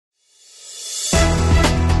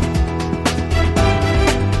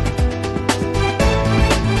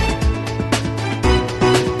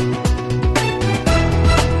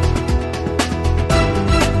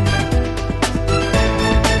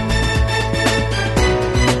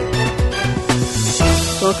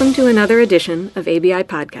Welcome to another edition of ABI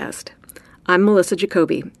Podcast. I'm Melissa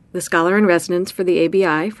Jacoby, the Scholar in Residence for the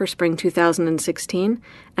ABI for spring 2016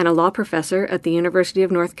 and a law professor at the University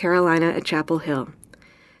of North Carolina at Chapel Hill.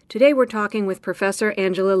 Today we're talking with Professor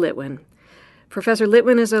Angela Litwin. Professor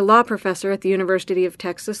Litwin is a law professor at the University of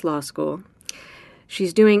Texas Law School.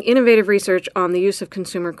 She's doing innovative research on the use of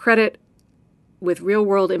consumer credit with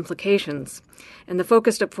real-world implications. And the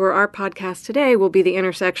focus for our podcast today will be the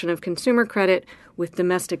intersection of consumer credit with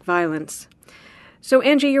domestic violence. So,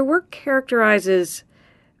 Angie, your work characterizes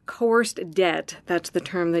coerced debt, that's the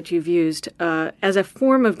term that you've used, as a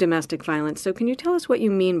form of domestic violence. So can you tell us what you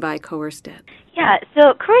mean by coerced debt? Yeah,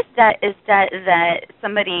 so coerced debt is debt that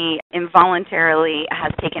somebody involuntarily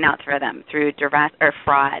has taken out for them through duress or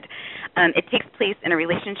fraud. It takes place in a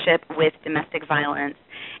relationship with domestic violence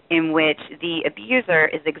in which the abuser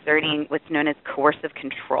is exerting what's known as coercive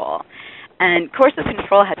control. And coercive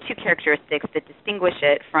control has two characteristics that distinguish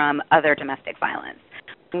it from other domestic violence.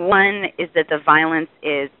 One is that the violence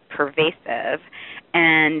is pervasive,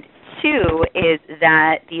 and two is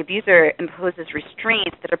that the abuser imposes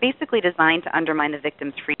restraints that are basically designed to undermine the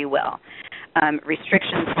victim's free will.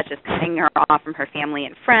 Restrictions such as cutting her off from her family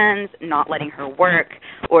and friends, not letting her work,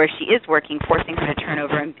 or if she is working, forcing her to turn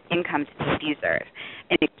over income to the abuser.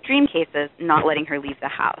 In extreme cases, not letting her leave the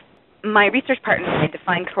house. My research partner and I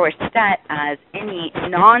define coerced debt as any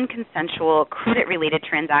non-consensual credit-related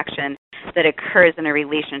transaction that occurs in a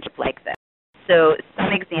relationship like this. So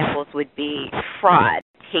some examples would be fraud,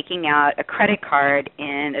 taking out a credit card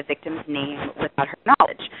in a victim's name without her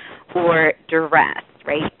knowledge, or duress,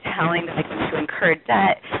 right, telling the victim to incur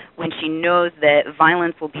debt when she knows that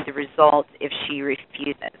violence will be the result if she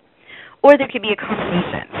refuses. Or there could be a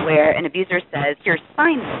combination where an abuser says, "Here,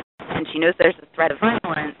 sign this," and she knows there's a threat of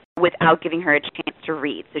violence without giving her a chance to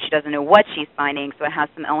read. So she doesn't know what she's signing, so it has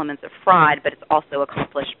some elements of fraud, but it's also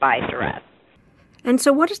accomplished by duress. And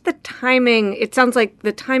so what is the timing? It sounds like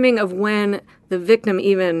the timing of when the victim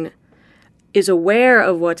even is aware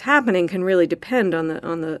of what's happening can really depend on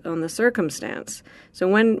the circumstance. So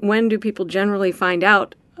when do people generally find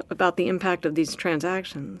out about the impact of these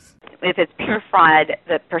transactions? If it's pure fraud,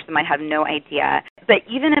 the person might have no idea. But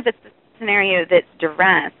even if it's a scenario that's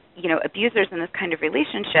duress, abusers in this kind of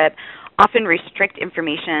relationship often restrict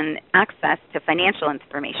information access to financial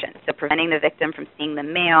information, so preventing the victim from seeing the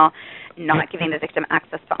mail, not giving the victim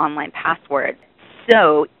access to online passwords.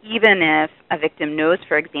 So even if a victim knows,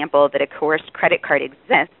 for example, that a coerced credit card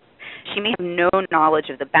exists, she may have no knowledge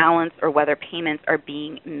of the balance or whether payments are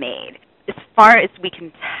being made. As far as we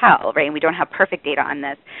can tell, right, and we don't have perfect data on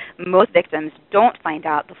this, most victims don't find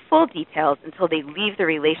out the full details until they leave the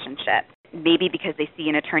relationship. Maybe because they see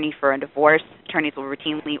an attorney for a divorce. Attorneys will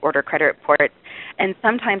routinely order credit reports, and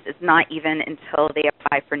sometimes it's not even until they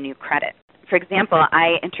apply for new credit. For example,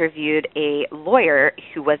 I interviewed a lawyer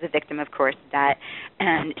who was a victim of coerced debt,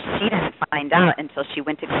 and she didn't find out until she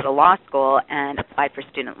went to go to law school and applied for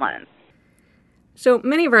student loans. So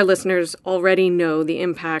many of our listeners already know the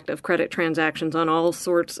impact of credit transactions on all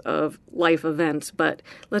sorts of life events, but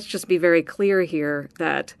let's just be very clear here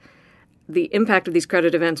that the impact of these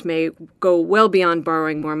credit events may go well beyond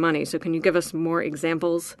borrowing more money. So can you give us more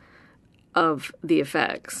examples of the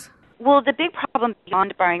effects? Well, the big problem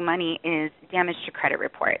beyond borrowing money is damage to credit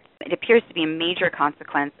reports. It appears to be a major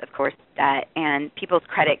consequence of coerced debt, and people's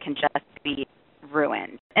credit can just be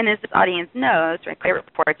ruined. And as this audience knows, right, credit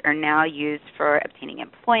reports are now used for obtaining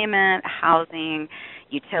employment, housing,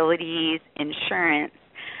 utilities, insurance.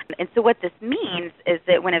 And so what this means is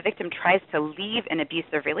that when a victim tries to leave an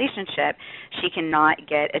abusive relationship, she cannot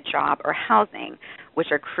get a job or housing, which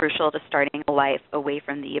are crucial to starting a life away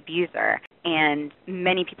from the abuser. And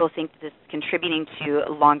many people think this is contributing to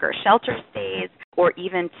longer shelter stays or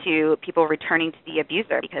even to people returning to the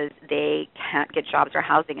abuser because they can't get jobs or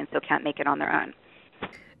housing and so can't make it on their own.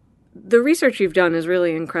 The research you've done is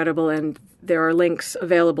really incredible, and there are links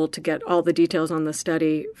available to get all the details on the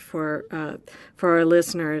study for our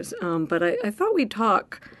listeners. But I thought we'd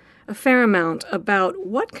talk a fair amount about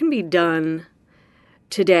what can be done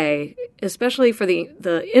today, especially for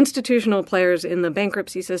the institutional players in the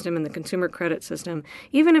bankruptcy system and the consumer credit system,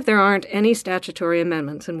 even if there aren't any statutory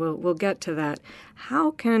amendments, and we'll get to that.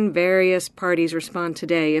 How can various parties respond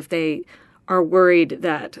today if they are worried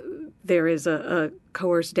that there is a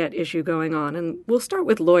coerced debt issue going on? And we'll start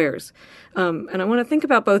with lawyers. And I want to think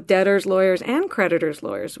about both debtors' lawyers and creditors'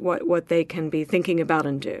 lawyers, what they can be thinking about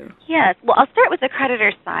and do. Yes. Well, I'll start with the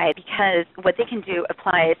creditor side because what they can do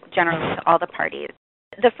applies generally to all the parties.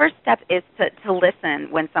 The first step is to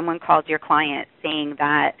listen when someone calls your client saying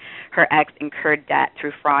that her ex incurred debt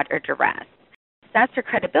through fraud or duress. assess her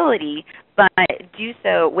credibility, but do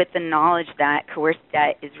so with the knowledge that coerced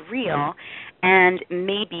debt is real and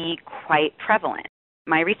may be quite prevalent.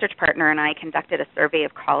 My research partner and I conducted a survey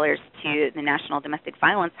of callers to the National Domestic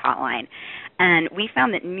Violence Hotline, and we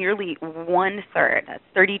found that nearly one-third, that's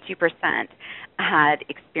 32%, had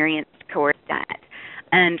experienced coerced debt.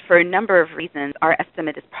 And for a number of reasons, our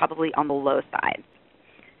estimate is probably on the low side.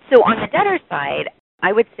 So on the debtor side,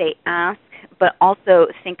 I would say ask, but also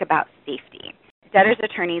think about safety. Debtors'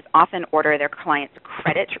 attorneys often order their clients'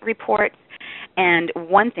 credit reports, and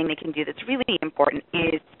one thing they can do that's really important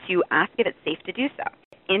is to ask if it's safe to do so.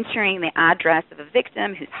 Entering the address of a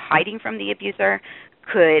victim who's hiding from the abuser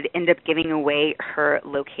could end up giving away her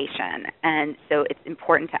location, and so it's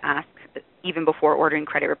important to ask even before ordering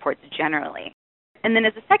credit reports generally. And then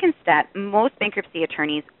as a second step, most bankruptcy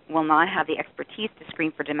attorneys will not have the expertise to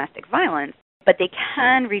screen for domestic violence, but they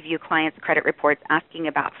can review clients' credit reports asking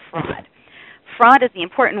about fraud. Fraud is the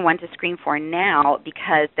important one to screen for now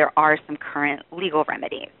because there are some current legal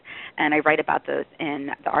remedies, and I write about those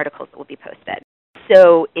in the articles that will be posted.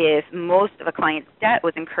 So if most of a client's debt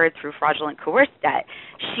was incurred through fraudulent coerced debt,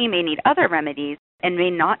 she may need other remedies and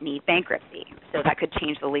may not need bankruptcy, so that could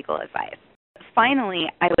change the legal advice. Finally,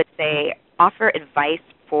 I would say offer advice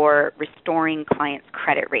for restoring clients'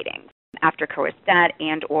 credit ratings after coerced debt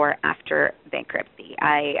and or after bankruptcy.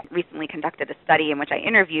 I recently conducted a study in which I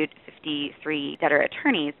interviewed 53 debtor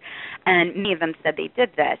attorneys, and many of them said they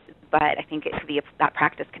did this, but I think that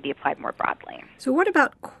practice could be applied more broadly. So what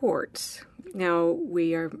about courts? Now,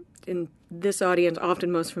 we are in this audience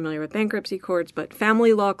often most familiar with bankruptcy courts, but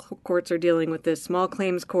family law courts are dealing with this. Small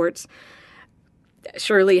claims courts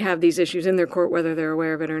surely have these issues in their court, whether they're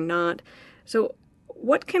aware of it or not. So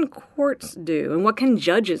what can courts do and what can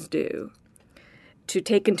judges do to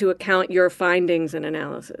take into account your findings and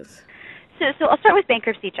analysis? So I'll start with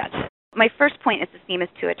bankruptcy judges. My first point is the same as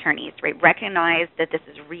to attorneys, right? Recognize that this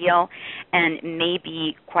is real and may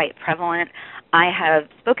be quite prevalent. I have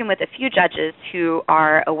spoken with a few judges who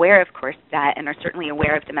are aware of coerced debt and are certainly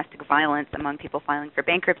aware of domestic violence among people filing for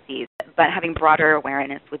bankruptcies, but having broader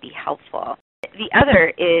awareness would be helpful. The other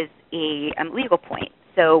is a legal point,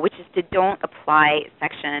 which is to don't apply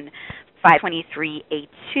Section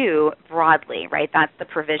 523A2 broadly, right? That's the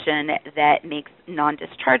provision that makes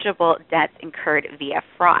non-dischargeable debts incurred via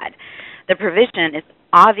fraud. The provision is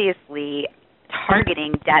obviously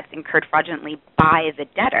targeting debts incurred fraudulently by the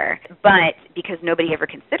debtor, but because nobody ever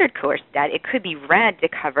considered coerced debt, it could be read to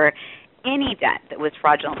cover any debt that was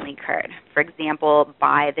fraudulently incurred, for example,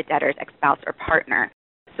 by the debtor's ex-spouse or partner.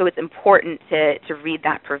 So it's important to read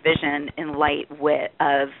that provision in light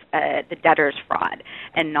of the debtor's fraud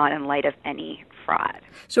and not in light of any fraud.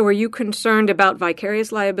 So are you concerned about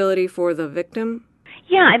vicarious liability for the victim?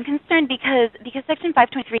 Yeah, I'm concerned because Section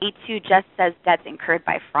 523A2 just says debts incurred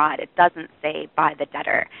by fraud. It doesn't say by the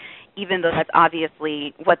debtor, even though that's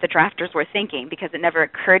obviously what the drafters were thinking, because it never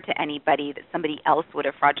occurred to anybody that somebody else would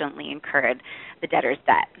have fraudulently incurred the debtor's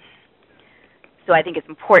debt. So I think it's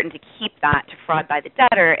important to keep that to fraud by the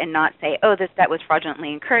debtor and not say, oh, this debt was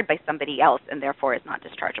fraudulently incurred by somebody else and therefore is not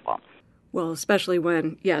dischargeable. Well, especially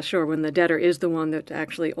when the debtor is the one that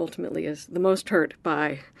actually ultimately is the most hurt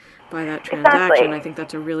by that transaction. Exactly. I think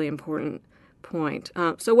that's a really important point.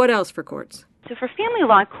 So what else for courts? So for family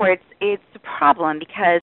law courts, it's a problem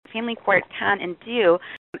because family courts can and do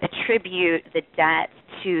attribute the debt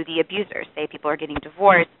to the abuser. Say people are getting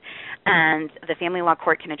divorced and the family law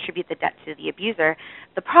court can attribute the debt to the abuser.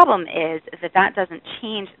 The problem is that doesn't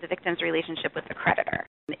change the victim's relationship with the creditor.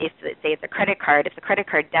 If, say, it's a credit card, if the credit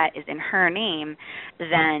card debt is in her name,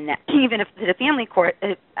 then even if the family court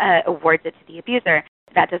awards it to the abuser,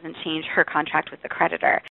 that doesn't change her contract with the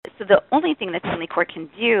creditor. So the only thing the family court can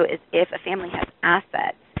do is if a family has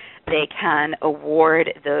assets, they can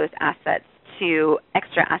award those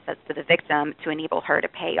extra assets to the victim to enable her to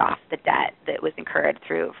pay off the debt that was incurred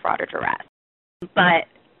through fraud or duress. But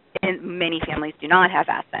many families do not have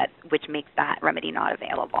assets, which makes that remedy not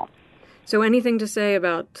available. So anything to say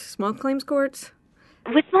about small claims courts?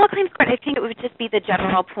 With small claims court, I think it would just be the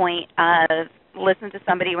general point of listen to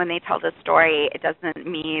somebody when they tell the story. It doesn't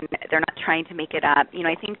mean they're not trying to make it up.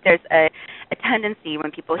 I think there's a tendency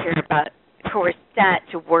when people hear about coerced debt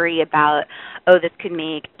to worry about, this could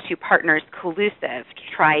make two partners collusive to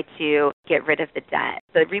try to get rid of the debt.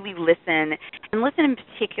 So really listen in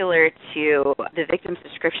particular to the victim's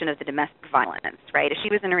description of the domestic violence, right? If she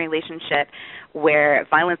was in a relationship where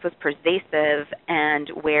violence was pervasive and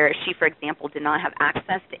where she, for example, did not have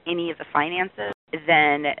access to any of the finances,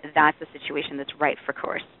 then that's a situation that's ripe for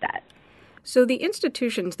coerced debt. So the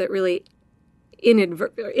institutions that really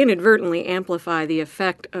inadvertently amplify the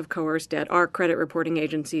effect of coerced debt are credit reporting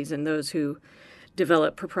agencies and those who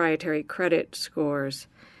develop proprietary credit scores.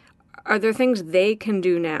 Are there things they can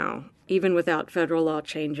do now, even without federal law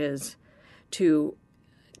changes, to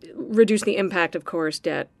reduce the impact of coerced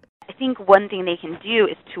debt? I think one thing they can do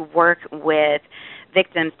is to work with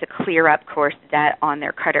victims to clear up coerced debt on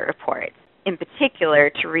their credit reports. In particular,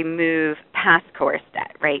 to remove past coerced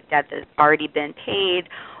debt, right? Debt that's already been paid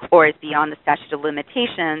or is beyond the statute of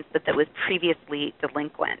limitations, but that was previously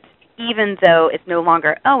delinquent. Even though it's no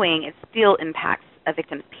longer owing, it still impacts a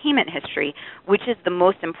victim's payment history, which is the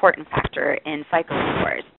most important factor in FICO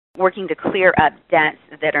scores. Working to clear up debts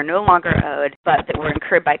that are no longer owed but that were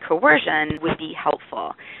incurred by coercion would be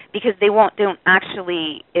helpful, because don't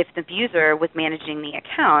actually, if the abuser was managing the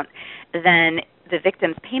account, then the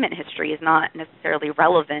victim's payment history is not necessarily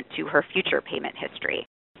relevant to her future payment history.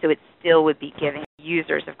 So it still would be giving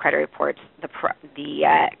users of credit reports the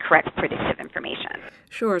correct predictive information.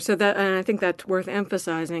 Sure. And I think that's worth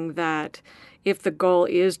emphasizing, that if the goal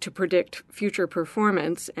is to predict future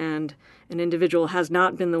performance and an individual has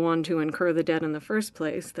not been the one to incur the debt in the first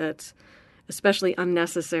place, that's especially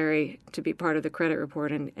unnecessary to be part of the credit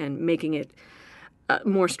report, and making it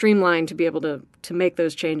more streamlined to be able to make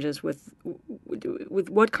those changes with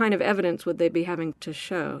what kind of evidence would they be having to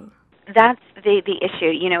show? That's the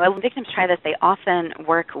issue. When victims try this, they often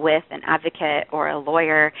work with an advocate or a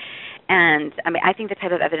lawyer. And I think the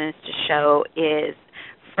type of evidence to show is,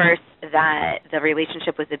 first, that the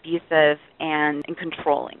relationship was abusive and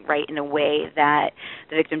controlling, right, in a way that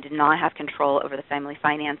the victim did not have control over the family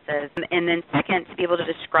finances. And then second, to be able to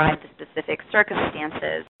describe the specific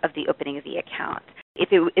circumstances of the opening of the account. If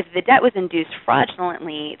the debt was induced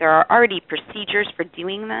fraudulently, there are already procedures for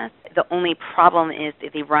doing this. The only problem is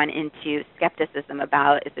that they run into skepticism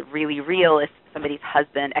about, is it really real if somebody's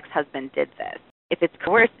ex-husband did this? If it's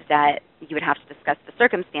coerced debt, you would have to discuss the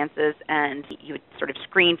circumstances, and you would sort of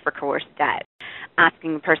screen for coerced debt,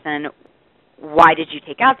 asking the person, why did you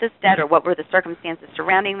take out this debt, or what were the circumstances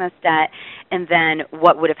surrounding this debt, and then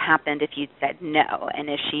what would have happened if you'd said no, and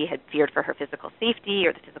if she had feared for her physical safety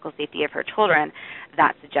or the physical safety of her children,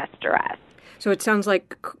 that suggests duress. So it sounds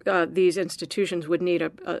like these institutions would need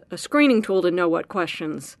a screening tool to know what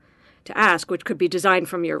questions to ask, which could be designed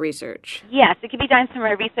from your research. Yes, it could be designed from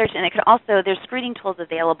our research, and it could also, there's screening tools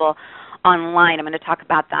available online. I'm going to talk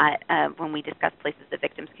about that when we discuss places that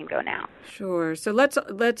victims can go now. Sure. So let's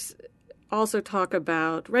also talk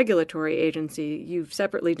about regulatory agency. You've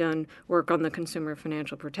separately done work on the Consumer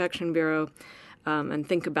Financial Protection Bureau and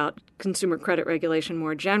think about consumer credit regulation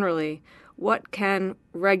more generally. What can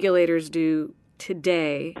regulators do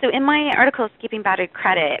today? So in my article, Escaping Battered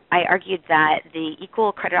Credit, I argued that the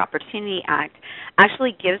Equal Credit Opportunity Act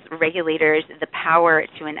actually gives regulators the power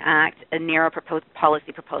to enact a narrow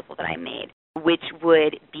policy proposal that I made, which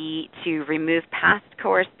would be to remove past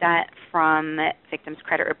coerced debt from victims'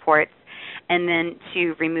 credit reports, and then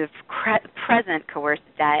to remove present coerced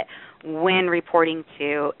debt when reporting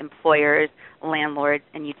to employers, landlords,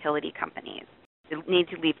 and utility companies. They need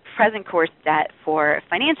to leave present coerced debt for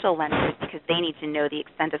financial lenders, because they need to know the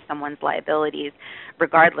extent of someone's liabilities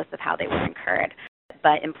regardless of how they were incurred.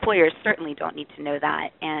 But employers certainly don't need to know that,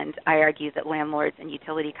 and I argue that landlords and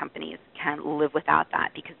utility companies can live without that,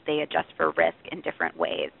 because they adjust for risk in different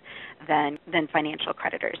ways than financial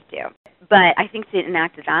creditors do. But I think to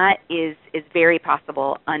enact that is very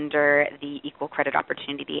possible under the Equal Credit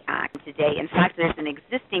Opportunity Act today. In fact, there's an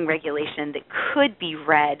existing regulation that could be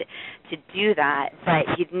read to do that,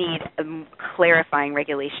 but you'd need a clarifying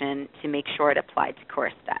regulation to make sure it applied to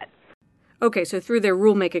coerced debt. Okay, so through their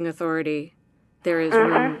rulemaking authority, there is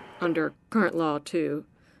room under current law to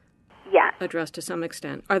address to some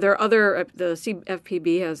extent. Are there other, the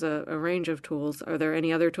CFPB has a range of tools. Are there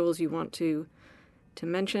any other tools you want to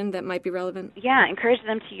mention that might be relevant? Yeah, encourage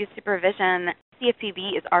them to use supervision.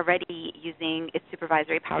 CFPB is already using its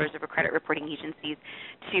supervisory powers over credit reporting agencies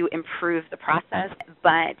to improve the process,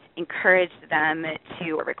 but encourage them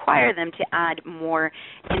to, or require them to add more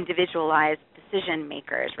individualized decision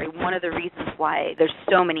makers, right? One of the reasons why there's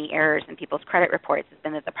so many errors in people's credit reports has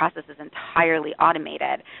been that the process is entirely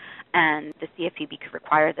automated, and the CFPB could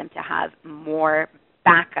require them to have more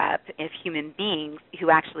backup of human beings who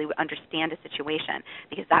actually would understand a situation,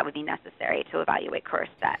 because that would be necessary to evaluate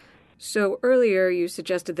coerced debt. So earlier you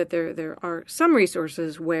suggested that there are some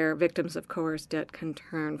resources where victims of coerced debt can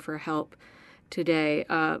turn for help today.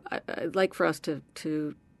 I'd like for us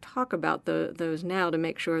to talk about those now, to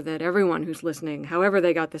make sure that everyone who's listening, however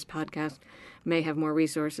they got this podcast, may have more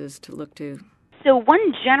resources to look to. So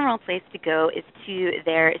one general place to go is to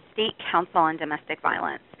their state council on domestic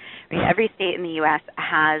violence. Every state in the U.S.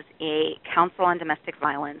 has a Council on Domestic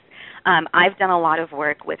Violence. I've done a lot of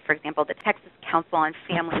work with, for example, the Texas Council on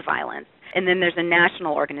Family Violence. And then there's a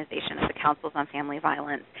national organization, the Councils on Family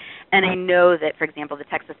Violence. And I know that, for example, the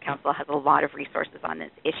Texas Council has a lot of resources on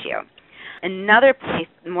this issue. Another place,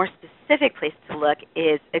 more specific place to look,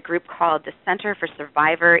 is a group called the Center for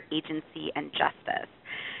Survivor Agency and Justice.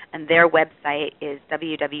 And their website is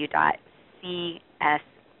www.csaj.org.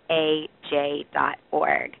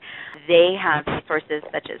 They have resources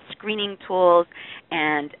such as screening tools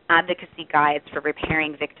and advocacy guides for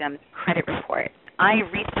repairing victims' credit reports. I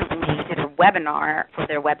recently did a webinar for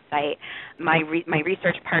their website. My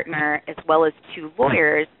research partner, as well as two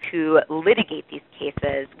lawyers who litigate these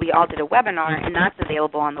cases, we all did a webinar, and that's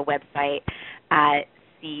available on the website at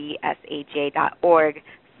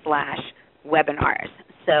csaj.org/webinars.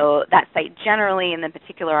 So that site generally, and in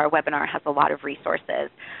particular our webinar, has a lot of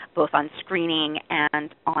resources, both on screening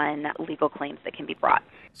and on legal claims that can be brought.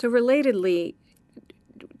 So relatedly,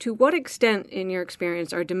 to what extent, in your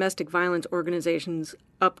experience, are domestic violence organizations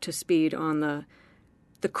up to speed on the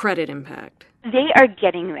credit impact? They are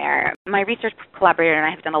getting there. My research collaborator and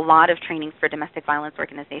I have done a lot of trainings for domestic violence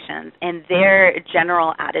organizations, and their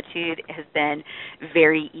general attitude has been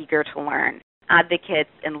very eager to learn.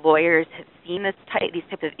 Advocates and lawyers have seen these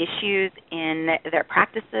types of issues in their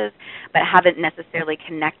practices, but haven't necessarily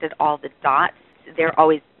connected all the dots. They're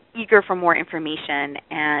always eager for more information,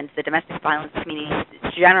 and the domestic violence community is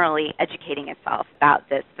generally educating itself about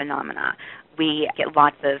this phenomena. We get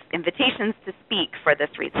lots of invitations to speak for this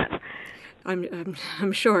reason.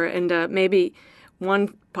 I'm sure, and maybe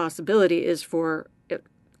one possibility is for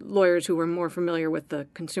lawyers who are more familiar with the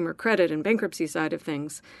consumer credit and bankruptcy side of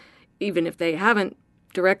things, even if they haven't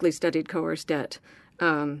directly studied coerced debt,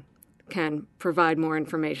 can provide more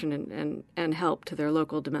information and help to their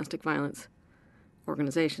local domestic violence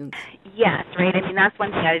organizations. Yes, right. I mean, that's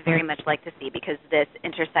one thing I would very much like to see, because this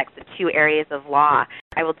intersects the two areas of law.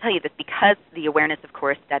 I will tell you this, because the awareness of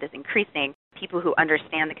coerced debt is increasing, people who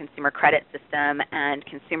understand the consumer credit system and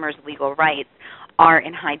consumers' legal rights are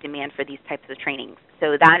in high demand for these types of trainings.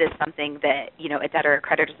 So that is something that, a debtor or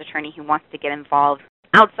creditor's attorney who wants to get involved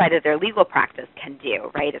outside of their legal practice can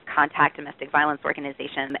do, right, is contact domestic violence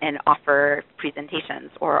organizations and offer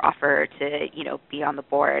presentations or offer to, be on the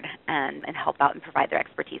board and help out and provide their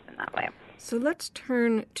expertise in that way. So let's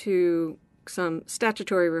turn to some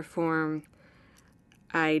statutory reform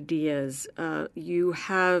ideas. You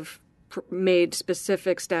have made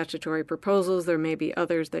specific statutory proposals. There may be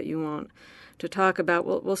others that you want to talk about.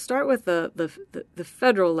 We'll start with the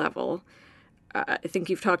federal level. I think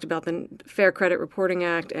you've talked about the Fair Credit Reporting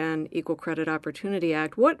Act and Equal Credit Opportunity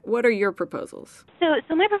Act. What are your proposals?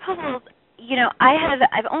 So my proposals,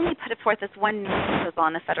 I've only put forth this one proposal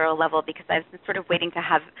on the federal level because I've been sort of waiting to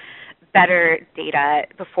have better data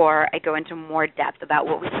before I go into more depth about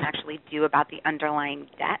what we can actually do about the underlying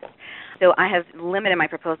debt. So I have limited my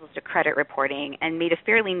proposals to credit reporting and made a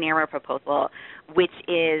fairly narrow proposal, which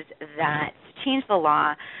is that to change the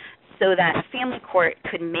law so that a family court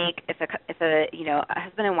could make, if a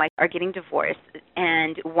husband and wife are getting divorced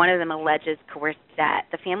and one of them alleges coerced debt,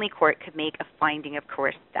 the family court could make a finding of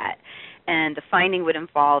coerced debt. And the finding would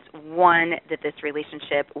involve, one, that this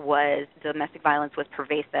relationship domestic violence was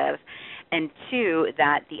pervasive, and two,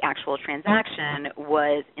 that the actual transaction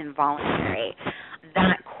was involuntary.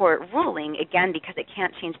 That court ruling, again, because it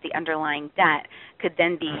can't change the underlying debt, could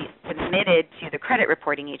then be submitted to the credit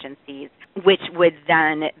reporting agencies, which would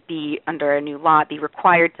then be, under a new law, be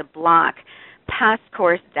required to block past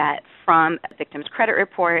coerced debt from a victim's credit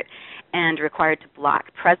report and required to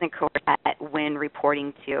block present coerced debt when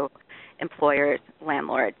reporting to employers,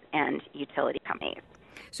 landlords, and utility companies.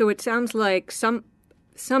 So it sounds like some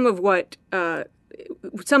of the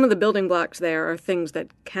building blocks there are things that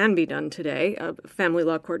can be done today. A family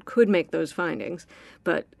law court could make those findings,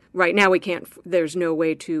 but right now we can't. There's no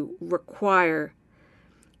way to require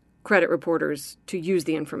credit reporters to use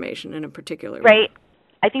the information in a particular way. Right.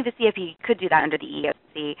 I think the CFP could do that under the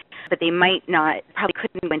EEOC, but they probably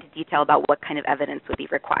couldn't go into detail about what kind of evidence would be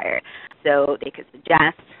required. So they could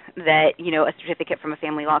suggest that, a certificate from a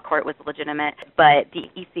family law court was legitimate, but the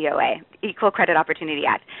ECOA, Equal Credit Opportunity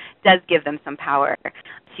Act, does give them some power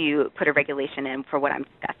to put a regulation in for what I'm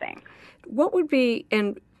discussing. What would be,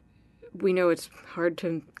 and we know it's hard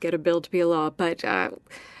to get a bill to be a law, but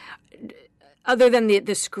other than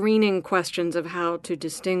the screening questions of how to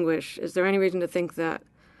distinguish, is there any reason to think that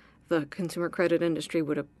the consumer credit industry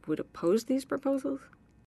would oppose these proposals?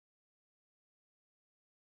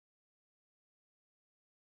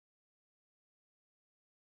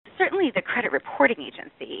 Certainly the credit reporting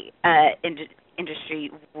agency industry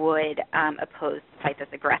would fight this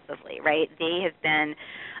aggressively, right? They have been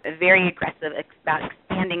very aggressive about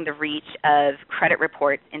expanding the reach of credit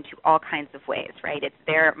reports into all kinds of ways, right? It's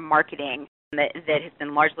their marketing that has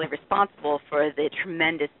been largely responsible for the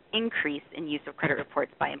tremendous increase in use of credit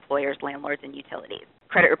reports by employers, landlords, and utilities.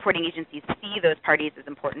 Credit reporting agencies see those parties as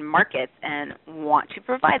important markets and want to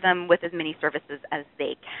provide them with as many services as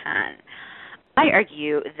they can. I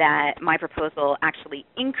argue that my proposal actually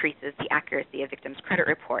increases the accuracy of victims' credit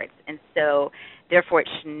reports, and so therefore it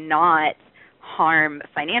should not harm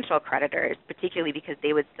financial creditors, particularly because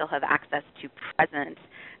they would still have access to present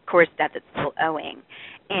course debt that's still owing,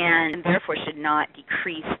 and therefore should not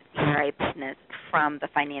decrease CRA business from the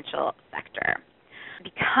financial sector.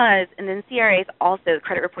 Because, and then CRAs also,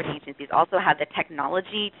 credit reporting agencies also have the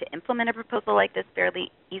technology to implement a proposal like this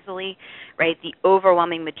fairly easily, right? The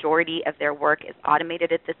overwhelming majority of their work is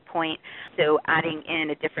automated at this point, so adding in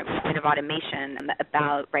a different point of automation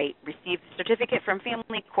about, right, receive certificate from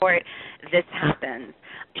family court, this happens,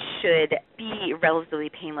 should be relatively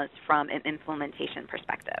painless from an implementation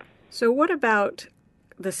perspective. So what about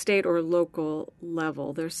the state or local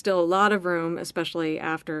level? There's still a lot of room, especially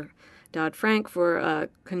after Dodd-Frank, for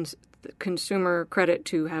consumer credit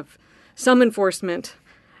to have some enforcement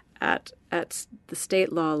at the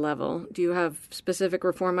state law level. Do you have specific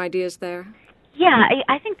reform ideas there? Yeah,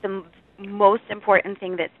 I think the most important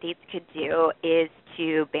thing that states could do is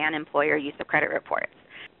to ban employer use of credit reports.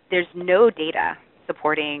 There's no data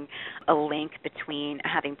supporting a link between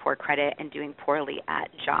having poor credit and doing poorly at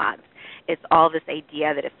jobs. It's all this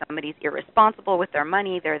idea that if somebody's irresponsible with their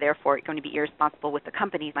money, they're therefore going to be irresponsible with the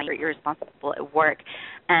company's money or irresponsible at work.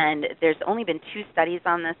 And there's only been 2 studies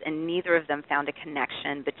on this, and neither of them found a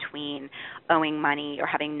connection between owing money or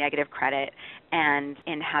having negative credit and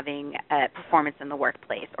in having performance in the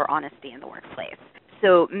workplace or honesty in the workplace.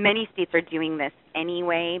 So many states are doing this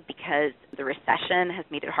anyway because the recession has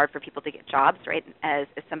made it hard for people to get jobs, right? As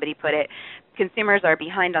somebody put it, consumers are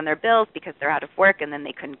behind on their bills because they're out of work, and then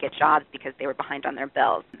they couldn't get jobs because they were behind on their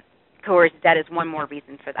bills. Coerced debt is one more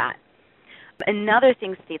reason for that. Another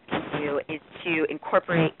thing states can do is to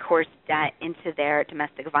incorporate coerced debt into their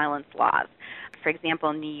domestic violence laws. For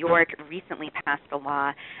example, New York recently passed a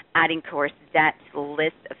law adding coerced debt to the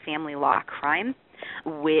list of family law crimes,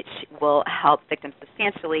 which will help victims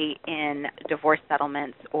substantially in divorce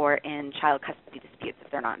settlements or in child custody disputes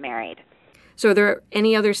if they're not married. So are there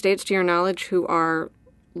any other states, to your knowledge, who are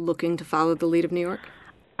looking to follow the lead of New York?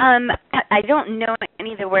 I don't know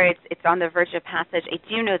any of the where it's on the verge of passage. I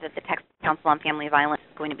do know that the Texas Council on Family Violence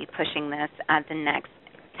is going to be pushing this at the next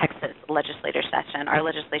Texas legislature session. Our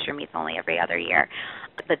legislature meets only every other year,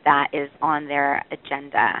 but that is on their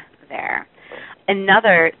agenda there.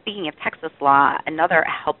 Speaking of Texas law, another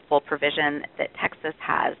helpful provision that Texas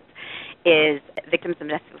has is victims of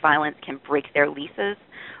domestic violence can break their leases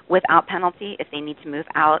without penalty if they need to move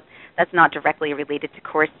out. That's not directly related to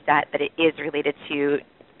coerced debt, but it is related to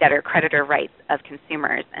debtor-creditor rights of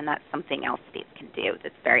consumers, and that's something else states can do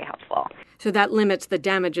that's very helpful. So that limits the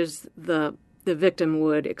damages the victim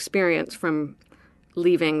would experience from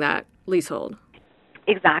leaving that leasehold.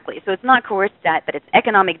 Exactly. So it's not coerced debt, but it's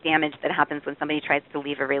economic damage that happens when somebody tries to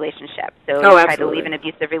leave a relationship. So if you try to leave an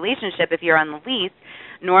abusive relationship, if you're on the lease,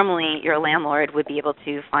 normally your landlord would be able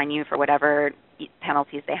to fine you for whatever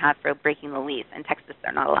penalties they have for breaking the lease. In Texas,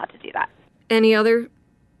 they're not allowed to do that. Any other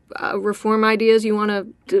reform ideas you want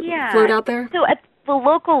to float out there? So at the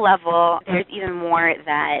local level, there's even more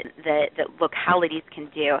that localities can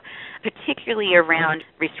do, particularly around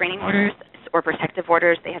restraining orders or protective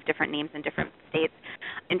orders. They have different names in different states.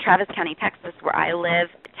 In Travis County, Texas, where I live,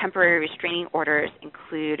 temporary restraining orders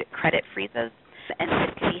include credit freezes, and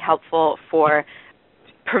this can be helpful for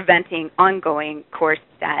preventing ongoing coerced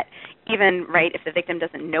debt. Even, right, if the victim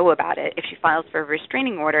doesn't know about it, if she files for a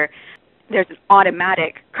restraining order, there's an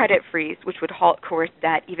automatic credit freeze which would halt coerced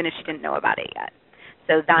debt even if she didn't know about it yet.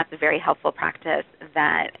 So that's a very helpful practice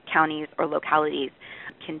that counties or localities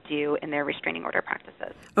can do in their restraining order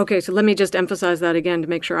practices. Okay, so let me just emphasize that again to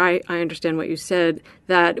make sure I understand what you said,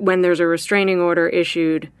 that when there's a restraining order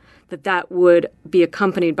issued, that would be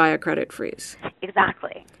accompanied by a credit freeze.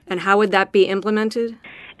 Exactly. And how would that be implemented?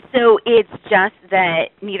 So it's just that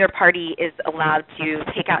neither party is allowed to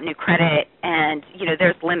take out new credit, and,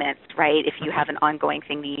 there's limits, right, if you have an ongoing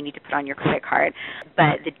thing that you need to put on your credit card.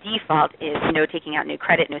 But the default is no taking out new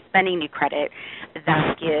credit, no spending new credit.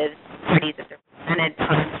 That gives parties, if they're presented,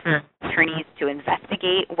 time for attorneys to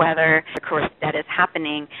investigate whether the coerced debt is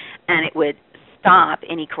happening, and it would stop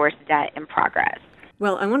any coerced debt in progress.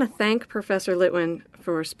 Well, I want to thank Professor Litwin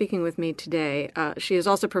for speaking with me today. She has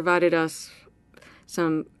also provided us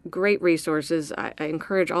some great resources. I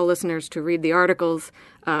encourage all listeners to read the articles,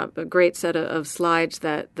 a great set of slides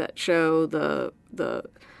that show the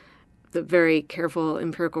very careful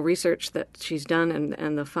empirical research that she's done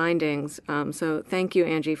and the findings. So thank you,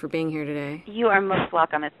 Angie, for being here today. You are most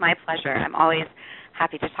welcome. It's my pleasure. I'm always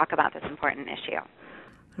happy to talk about this important issue.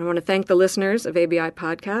 I want to thank the listeners of ABI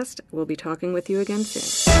Podcast. We'll be talking with you again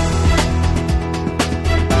soon.